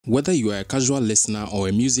Whether you are a casual listener or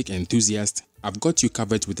a music enthusiast, I've got you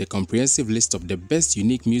covered with a comprehensive list of the best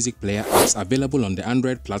unique music player apps available on the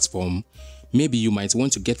Android platform. Maybe you might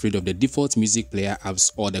want to get rid of the default music player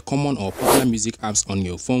apps or the common or popular music apps on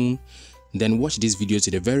your phone. Then watch this video to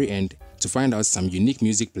the very end to find out some unique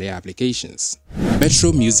music player applications.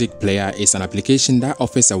 Metro Music Player is an application that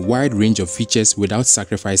offers a wide range of features without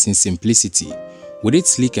sacrificing simplicity. With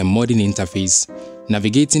its sleek and modern interface,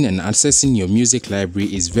 navigating and accessing your music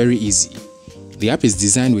library is very easy. The app is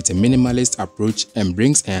designed with a minimalist approach and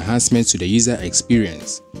brings enhancements to the user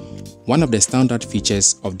experience. One of the standout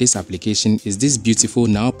features of this application is this beautiful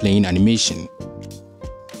now playing animation.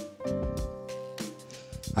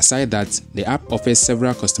 Aside that, the app offers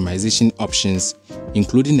several customization options,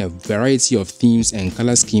 including a variety of themes and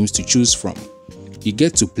color schemes to choose from. You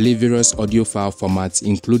get to play various audio file formats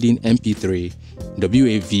including MP3,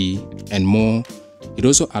 WAV, and more. It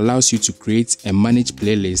also allows you to create and manage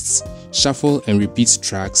playlists, shuffle and repeat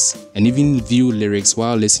tracks, and even view lyrics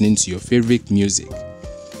while listening to your favorite music.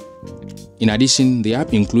 In addition, the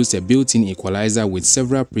app includes a built-in equalizer with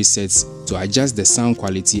several presets to adjust the sound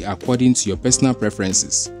quality according to your personal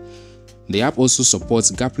preferences. The app also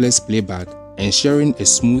supports gapless playback, ensuring a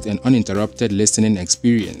smooth and uninterrupted listening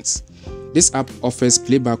experience. This app offers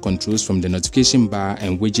playback controls from the notification bar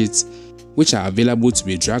and widgets, which are available to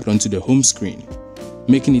be dragged onto the home screen,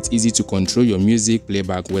 making it easy to control your music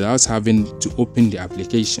playback without having to open the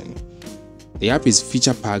application. The app is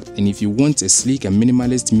feature-packed, and if you want a sleek and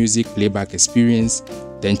minimalist music playback experience,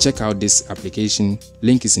 then check out this application.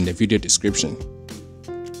 Link is in the video description.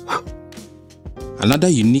 Another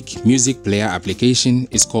unique music player application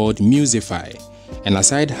is called Musify, and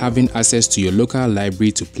aside having access to your local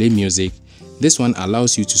library to play music, this one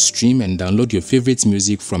allows you to stream and download your favorite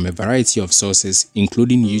music from a variety of sources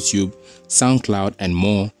including YouTube, SoundCloud, and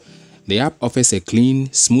more. The app offers a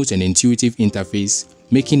clean, smooth, and intuitive interface,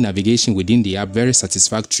 making navigation within the app very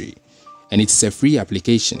satisfactory, and it's a free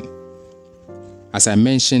application. As I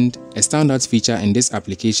mentioned, a standout feature in this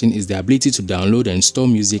application is the ability to download and store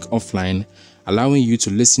music offline, allowing you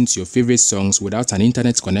to listen to your favorite songs without an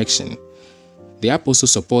internet connection. The app also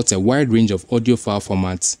supports a wide range of audio file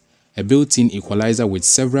formats, a built-in equalizer with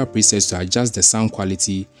several presets to adjust the sound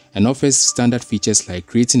quality, and offers standard features like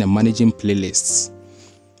creating and managing playlists.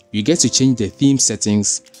 You get to change the theme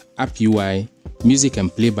settings, app UI, music and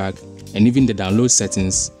playback, and even the download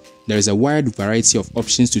settings. There is a wide variety of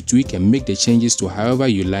options to tweak and make the changes to however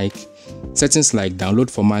you like. Settings like download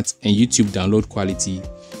format and YouTube download quality,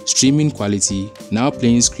 streaming quality, now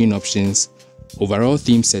playing screen options, overall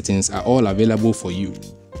theme settings are all available for you.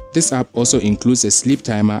 This app also includes a sleep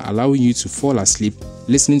timer, allowing you to fall asleep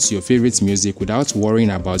listening to your favorite music without worrying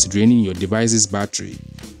about draining your device's battery.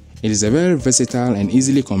 It is a very versatile and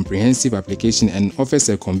easily comprehensive application and offers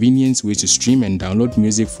a convenient way to stream and download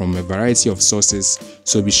music from a variety of sources,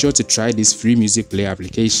 so be sure to try this free music player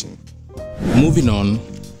application. Moving on,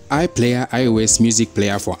 iPlayer iOS Music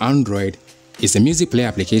Player for Android is a music player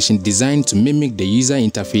application designed to mimic the user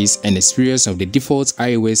interface and experience of the default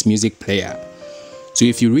iOS music player. So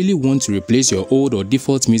if you really want to replace your old or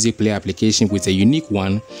default music player application with a unique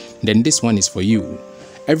one, then this one is for you.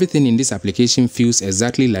 Everything in this application feels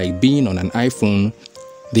exactly like being on an iPhone.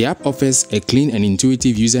 The app offers a clean and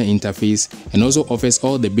intuitive user interface and also offers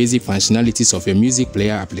all the basic functionalities of a music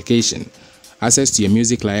player application: access to your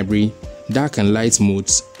music library, dark and light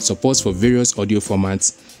modes, support for various audio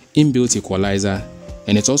formats, inbuilt equalizer,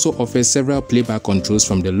 and it also offers several playback controls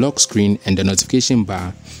from the lock screen and the notification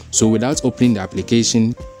bar, so without opening the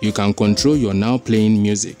application, you can control your now playing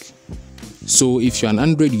music. So if you're an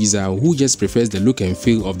Android user who just prefers the look and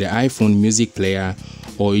feel of the iPhone music player,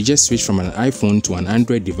 or you just switch from an iPhone to an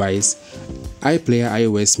Android device, iPlayer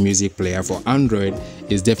iOS Music Player for Android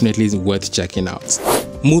is definitely worth checking out.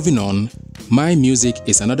 Moving on, My Music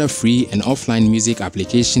is another free and offline music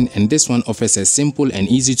application, and this one offers a simple and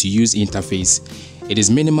easy to use interface. It is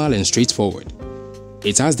minimal and straightforward.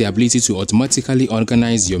 It has the ability to automatically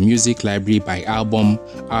organize your music library by album,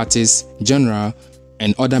 artist, genre,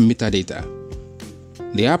 and other metadata.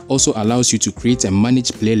 The app also allows you to create and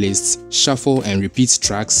manage playlists, shuffle and repeat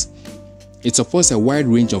tracks. It supports a wide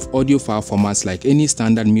range of audio file formats like any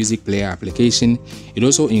standard music player application. It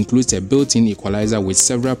also includes a built-in equalizer with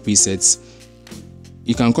several presets.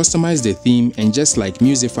 You can customize the theme, and just like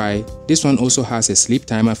Musify, this one also has a sleep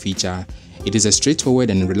timer feature. It is a straightforward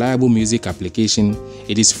and reliable music application.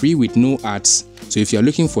 It is free with no ads, so if you are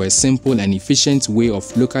looking for a simple and efficient way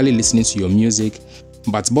of locally listening to your music,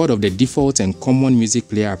 but bored of the default and common music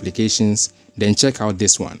player applications, then check out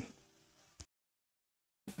this one.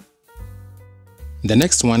 The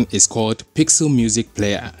next one is called Pixel Music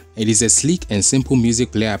Player. It is a sleek and simple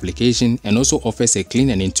music player application and also offers a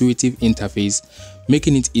clean and intuitive interface,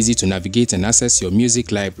 making it easy to navigate and access your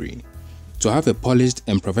music library. To have a polished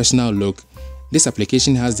and professional look, this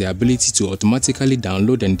application has the ability to automatically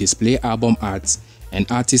download and display album art and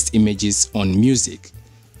artist images on music.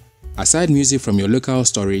 Aside music from your local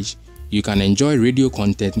storage, you can enjoy radio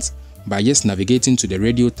content by just navigating to the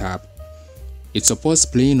radio tab. It supports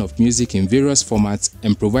playing of music in various formats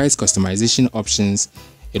and provides customization options.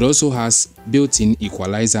 It also has built-in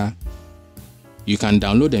equalizer. You can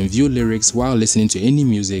download and view lyrics while listening to any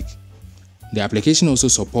music. The application also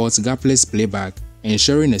supports gapless playback,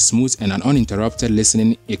 ensuring a smooth and an uninterrupted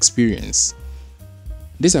listening experience.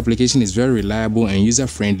 This application is very reliable and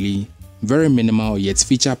user-friendly, very minimal yet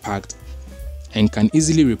feature-packed, and can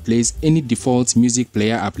easily replace any default music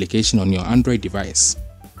player application on your Android device.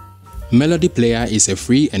 Melody Player is a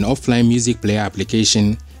free and offline music player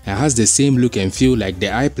application and has the same look and feel like the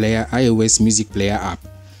iPlayer iOS music player app,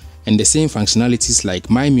 and the same functionalities like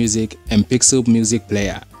My Music and Pixel Music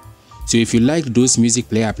Player. So if you like those music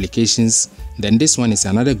player applications, then this one is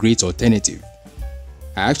another great alternative.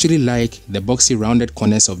 I actually like the boxy rounded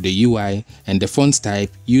corners of the UI and the font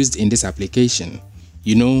type used in this application.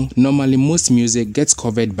 You know, normally most music gets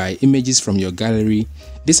covered by images from your gallery.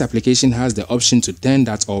 This application has the option to turn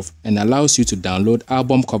that off and allows you to download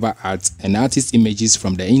album cover art and artist images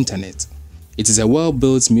from the internet. It is a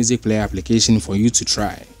well-built music player application for you to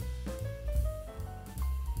try.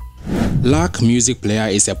 LARK Music Player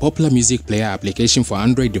is a popular music player application for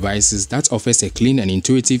Android devices that offers a clean and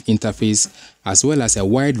intuitive interface as well as a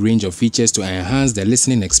wide range of features to enhance the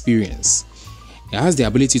listening experience. It has the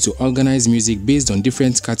ability to organize music based on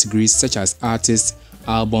different categories such as artists,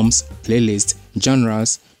 albums, playlists,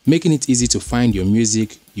 genres, making it easy to find your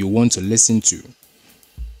music you want to listen to.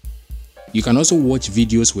 You can also watch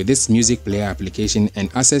videos with this music player application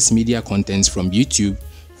and access media content from YouTube,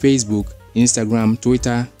 Facebook, Instagram,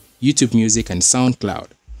 Twitter, YouTube Music, and SoundCloud.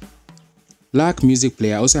 LARK Music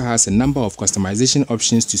Player also has a number of customization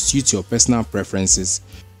options to suit your personal preferences.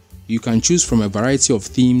 You can choose from a variety of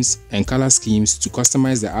themes and color schemes to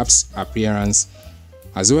customize the app's appearance,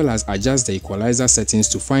 as well as adjust the equalizer settings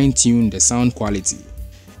to fine-tune the sound quality.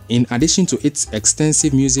 In addition to its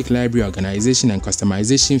extensive music library organization and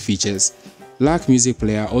customization features, LARK Music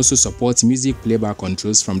Player also supports music playback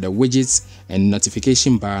controls from the widgets and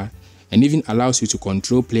notification bar, and even allows you to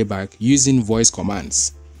control playback using voice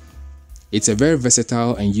commands. It's a very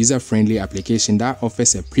versatile and user-friendly application that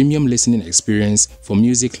offers a premium listening experience for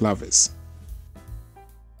music lovers.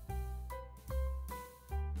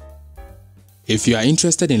 If you are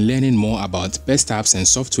interested in learning more about best apps and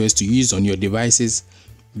softwares to use on your devices,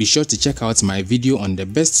 be sure to check out my video on the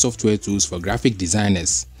best software tools for graphic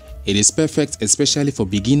designers. It is perfect especially for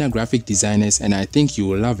beginner graphic designers, and I think you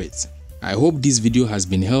will love it. I hope this video has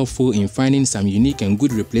been helpful in finding some unique and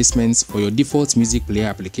good replacements for your default music player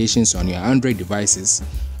applications on your Android devices.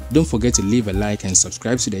 Don't forget to leave a like and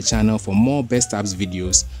subscribe to the channel for more best apps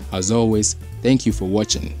videos. As always, thank you for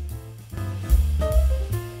watching.